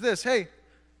 It says this, hey,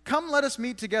 come let us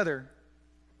meet together.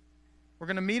 We're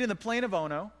going to meet in the plain of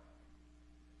Ono,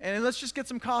 and let's just get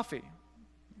some coffee.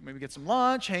 Maybe get some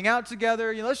lunch, hang out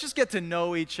together. Let's just get to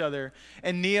know each other."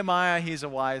 And Nehemiah, he's a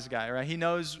wise guy, right? He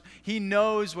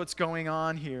knows what's going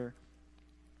on here.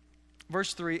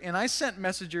 Verse 3, "And I sent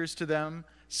messengers to them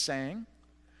saying,"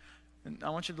 and I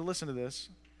want you to listen to this,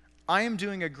 "I am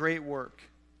doing a great work,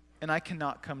 and I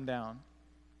cannot come down.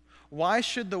 Why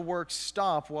should the work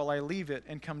stop while I leave it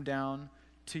and come down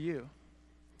to you?"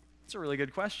 That's a really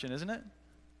good question, isn't it?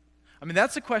 I mean,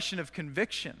 that's a question of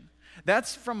conviction.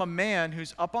 That's from a man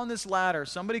who's up on this ladder.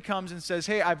 Somebody comes and says,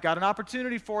 "Hey, I've got an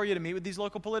opportunity for you to meet with these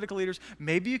local political leaders.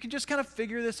 Maybe you can just kind of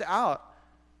figure this out."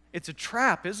 It's a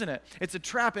trap, isn't it? It's a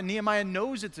trap, and Nehemiah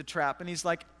knows it's a trap, and he's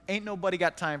like, ain't nobody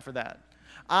got time for that.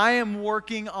 I am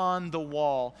working on the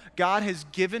wall. God has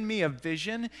given me a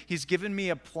vision. He's given me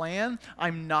a plan.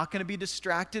 I'm not going to be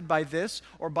distracted by this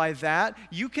or by that.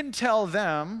 You can tell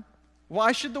them,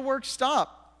 why should the work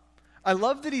stop? I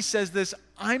love that he says this,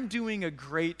 I'm doing a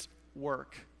great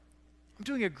work. I'm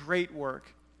doing a great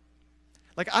work.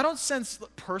 Like, I don't sense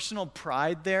personal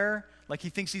pride there, like he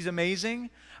thinks he's amazing.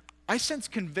 I sense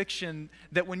conviction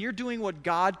that when you're doing what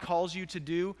God calls you to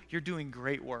do, you're doing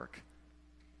great work.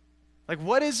 Like,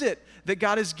 what is it that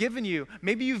God has given you?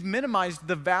 Maybe you've minimized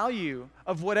the value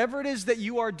of whatever it is that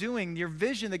you are doing, your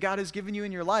vision that God has given you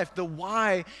in your life, the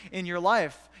why in your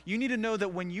life. You need to know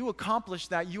that when you accomplish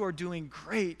that, you are doing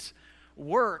great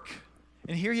work.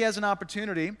 And here he has an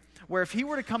opportunity where if he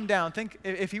were to come down, think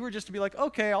if he were just to be like,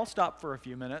 okay, I'll stop for a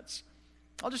few minutes.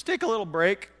 I'll just take a little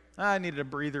break. I needed a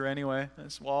breather anyway.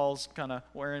 This wall's kind of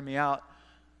wearing me out.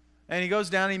 And he goes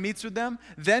down and he meets with them.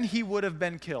 Then he would have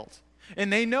been killed.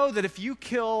 And they know that if you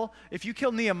kill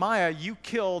Nehemiah, you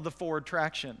kill the forward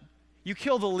traction. You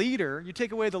kill the leader, you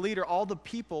take away the leader, all the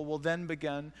people will then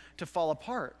begin to fall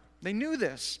apart. They knew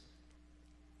this.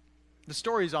 The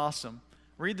story's awesome.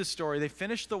 Read the story. They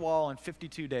finished the wall in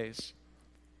 52 days.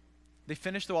 They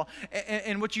finished the wall.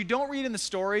 And what you don't read in the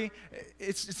story,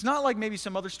 it's not like maybe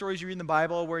some other stories you read in the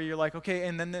Bible where you're like, okay,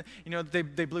 and then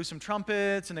they blew some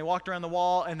trumpets and they walked around the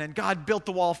wall and then God built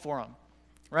the wall for them.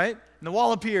 Right? And the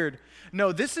wall appeared.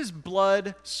 No, this is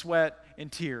blood, sweat, and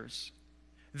tears.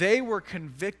 They were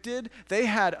convicted. They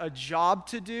had a job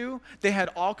to do. They had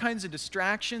all kinds of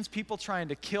distractions, people trying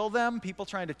to kill them, people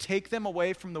trying to take them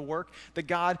away from the work that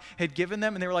God had given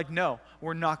them. And they were like, no,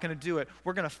 we're not going to do it.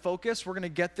 We're going to focus. We're going to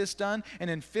get this done. And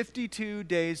in 52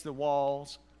 days, the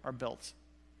walls are built.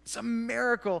 It's a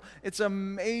miracle. It's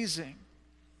amazing.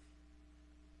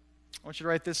 I want you to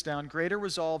write this down. Greater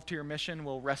resolve to your mission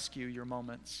will rescue your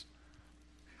moments.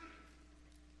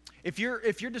 If you're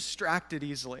distracted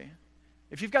easily,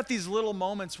 if you've got these little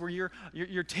moments where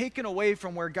you're taken away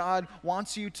from where God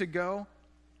wants you to go,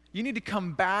 you need to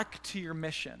come back to your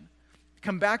mission.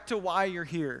 Come back to why you're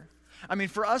here. I mean,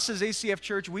 for us as ACF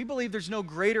Church, we believe there's no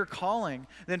greater calling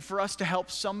than for us to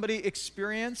help somebody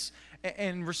experience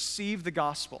and receive the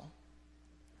gospel.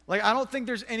 Like, I don't think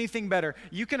there's anything better.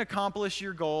 You can accomplish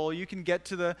your goal. You can get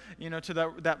to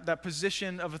that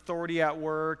position of authority at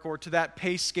work or to that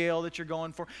pay scale that you're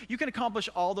going for. You can accomplish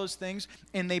all those things,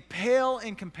 and they pale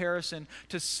in comparison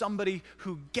to somebody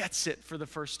who gets it for the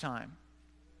first time.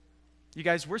 You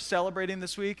guys, we're celebrating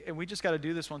this week, and we just got to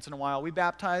do this once in a while. We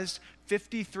baptized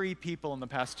 53 people in the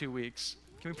past 2 weeks.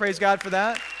 Can we praise God for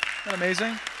that? Isn't that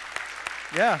amazing?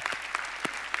 Yeah.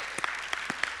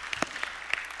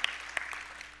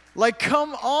 Like,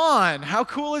 come on. How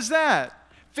cool is that?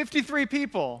 53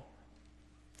 people.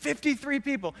 53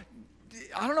 people.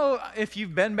 I don't know if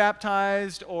you've been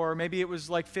baptized or maybe it was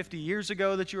like 50 years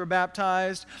ago that you were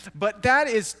baptized, but that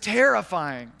is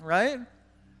terrifying, right?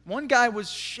 One guy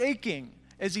was shaking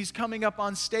as he's coming up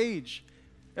on stage,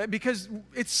 because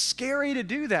it's scary to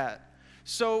do that.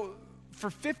 So for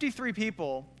 53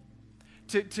 people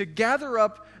to gather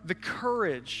up the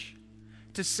courage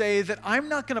to say that I'm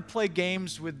not going to play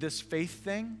games with this faith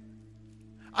thing.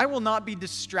 I will not be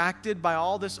distracted by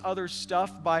all this other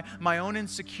stuff, by my own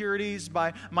insecurities,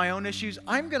 by my own issues.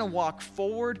 I'm going to walk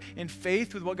forward in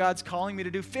faith with what God's calling me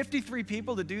to do. 53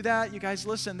 people to do that. You guys,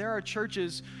 listen, there are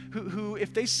churches who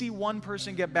if they see one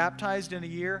person get baptized in a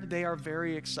year, they are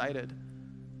very excited,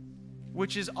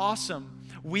 which is awesome.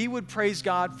 We would praise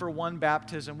God for one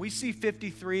baptism. We see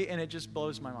 53 and it just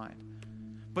blows my mind.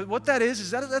 But what that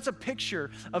is that's a picture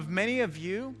of many of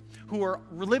you who are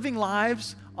living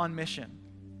lives on mission,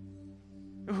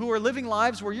 who are living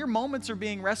lives where your moments are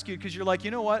being rescued because you're like, you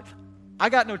know what? I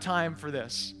got no time for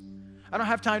this. I don't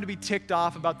have time to be ticked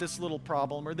off about this little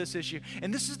problem or this issue.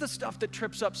 And this is the stuff that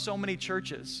trips up so many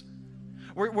churches,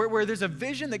 where there's a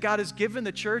vision that God has given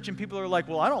the church and people are like,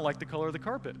 well, I don't like the color of the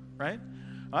carpet, right?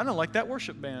 I don't like that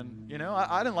worship band, you know?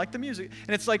 I didn't like the music.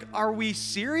 And it's like, are we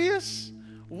serious?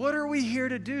 What are we here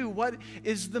to do? What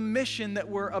is the mission that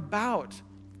we're about?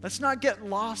 Let's not get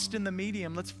lost in the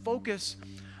medium. Let's focus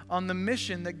on the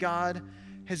mission that God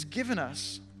has given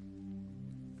us.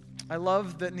 I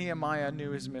love that Nehemiah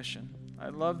knew his mission. I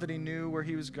love that he knew where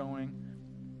he was going.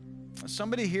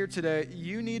 Somebody here today,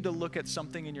 you need to look at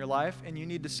something in your life and you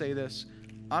need to say this: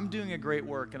 I'm doing a great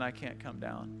work and I can't come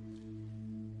down.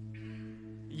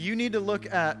 You need to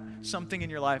look at something in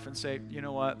your life and say, you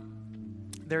know what?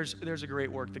 There's a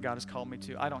great work that God has called me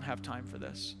to. I don't have time for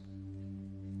this.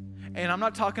 And I'm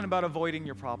not talking about avoiding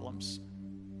your problems.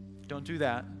 Don't do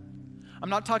that. I'm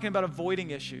not talking about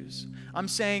avoiding issues. I'm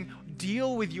saying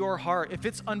deal with your heart. If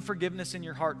it's unforgiveness in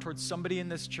your heart towards somebody in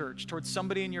this church, towards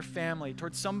somebody in your family,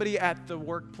 towards somebody at the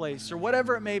workplace, or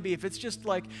whatever it may be, if it's just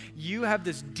like you have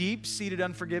this deep-seated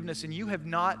unforgiveness and you have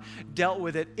not dealt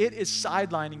with it, it is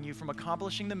sidelining you from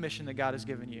accomplishing the mission that God has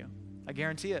given you. I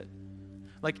guarantee it.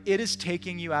 Like, it is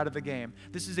taking you out of the game.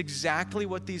 This is exactly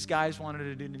what these guys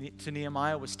wanted to do to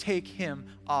Nehemiah, was take him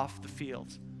off the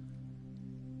field.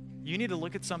 You need to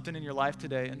look at something in your life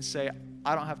today and say,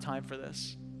 I don't have time for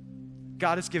this.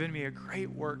 God has given me a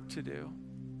great work to do.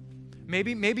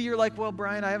 Maybe you're like, well,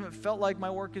 Brian, I haven't felt like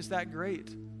my work is that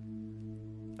great.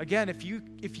 Again, if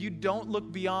you don't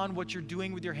look beyond what you're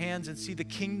doing with your hands and see the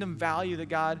kingdom value that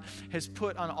God has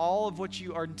put on all of what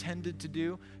you are intended to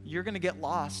do, you're going to get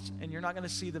lost and you're not going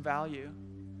to see the value.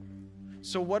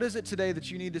 So what is it today that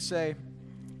you need to say,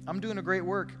 I'm doing a great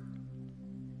work.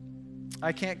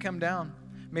 I can't come down.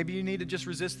 Maybe you need to just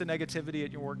resist the negativity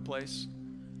at your workplace.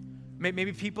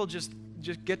 Maybe people just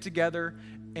get together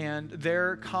and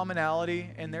their commonality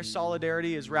and their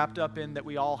solidarity is wrapped up in that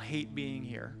we all hate being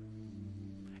here.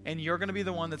 And you're going to be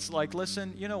the one that's like,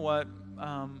 listen, you know what?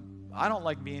 I don't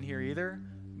like being here either,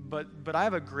 but I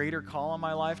have a greater call on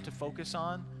my life to focus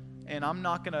on, and I'm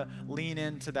not going to lean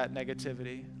into that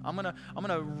negativity. I'm going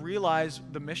to realize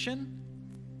the mission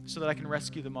so that I can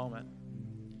rescue the moment.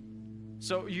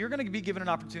 So you're going to be given an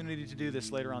opportunity to do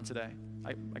this later on today.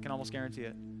 I can almost guarantee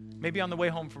it. Maybe on the way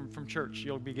home from church,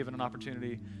 you'll be given an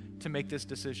opportunity to make this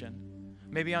decision.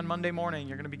 Maybe on Monday morning,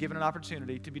 you're going to be given an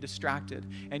opportunity to be distracted,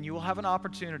 and you will have an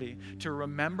opportunity to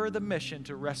remember the mission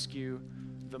to rescue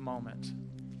the moment.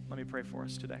 Let me pray for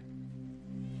us today.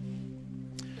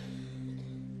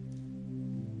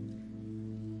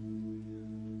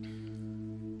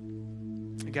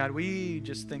 God, we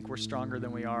just think we're stronger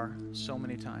than we are so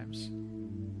many times.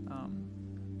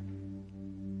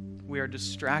 We are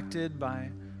distracted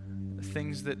by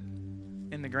things that,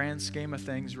 in the grand scheme of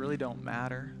things, really don't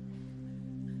matter.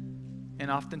 And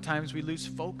oftentimes we lose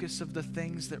focus of the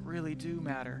things that really do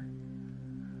matter.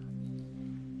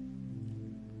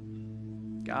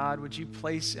 God, would you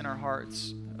place in our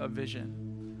hearts a vision?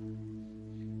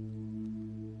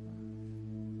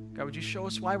 God, would you show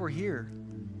us why we're here?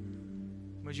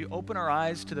 Would you open our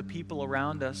eyes to the people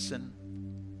around us? And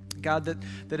God,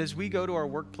 that as we go to our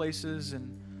workplaces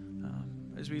and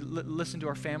as we listen to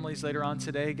our families later on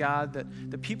today, God, that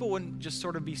the people wouldn't just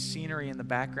sort of be scenery in the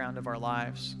background of our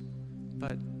lives,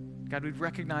 but God, we'd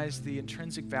recognize the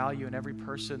intrinsic value in every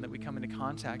person that we come into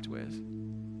contact with.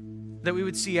 That we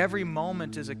would see every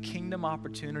moment as a kingdom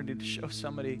opportunity to show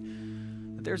somebody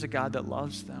that there's a God that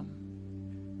loves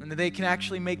them and that they can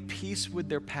actually make peace with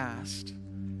their past.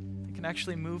 They can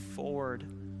actually move forward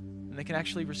and they can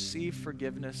actually receive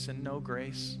forgiveness and know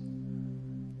grace.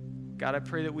 God, I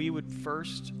pray that we would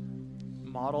first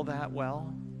model that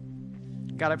well.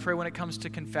 God, I pray when it comes to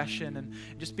confession and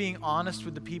just being honest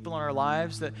with the people in our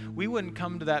lives, that we wouldn't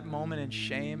come to that moment in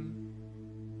shame.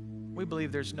 We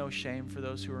believe there's no shame for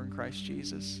those who are in Christ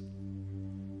Jesus.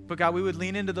 But God, we would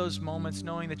lean into those moments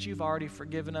knowing that you've already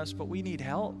forgiven us, but we need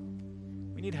help.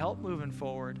 We need help moving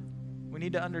forward. We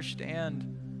need to understand.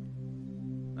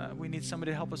 We need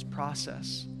somebody to help us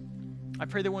process. I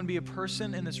pray there wouldn't be a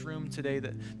person in this room today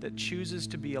that chooses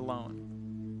to be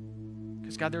alone.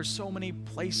 Because God, there are so many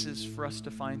places for us to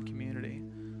find community.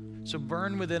 So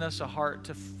burn within us a heart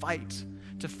to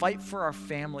fight for our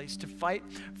families, to fight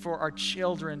for our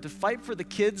children, to fight for the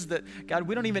kids that, God,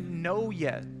 we don't even know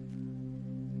yet.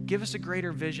 Give us a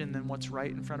greater vision than what's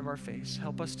right in front of our face.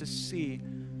 Help us to see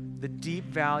the deep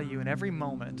value in every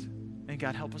moment. And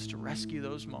God, help us to rescue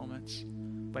those moments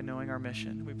by knowing our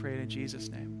mission. We pray it in Jesus'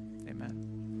 name.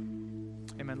 Amen.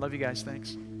 Amen. Love you guys.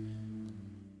 Thanks.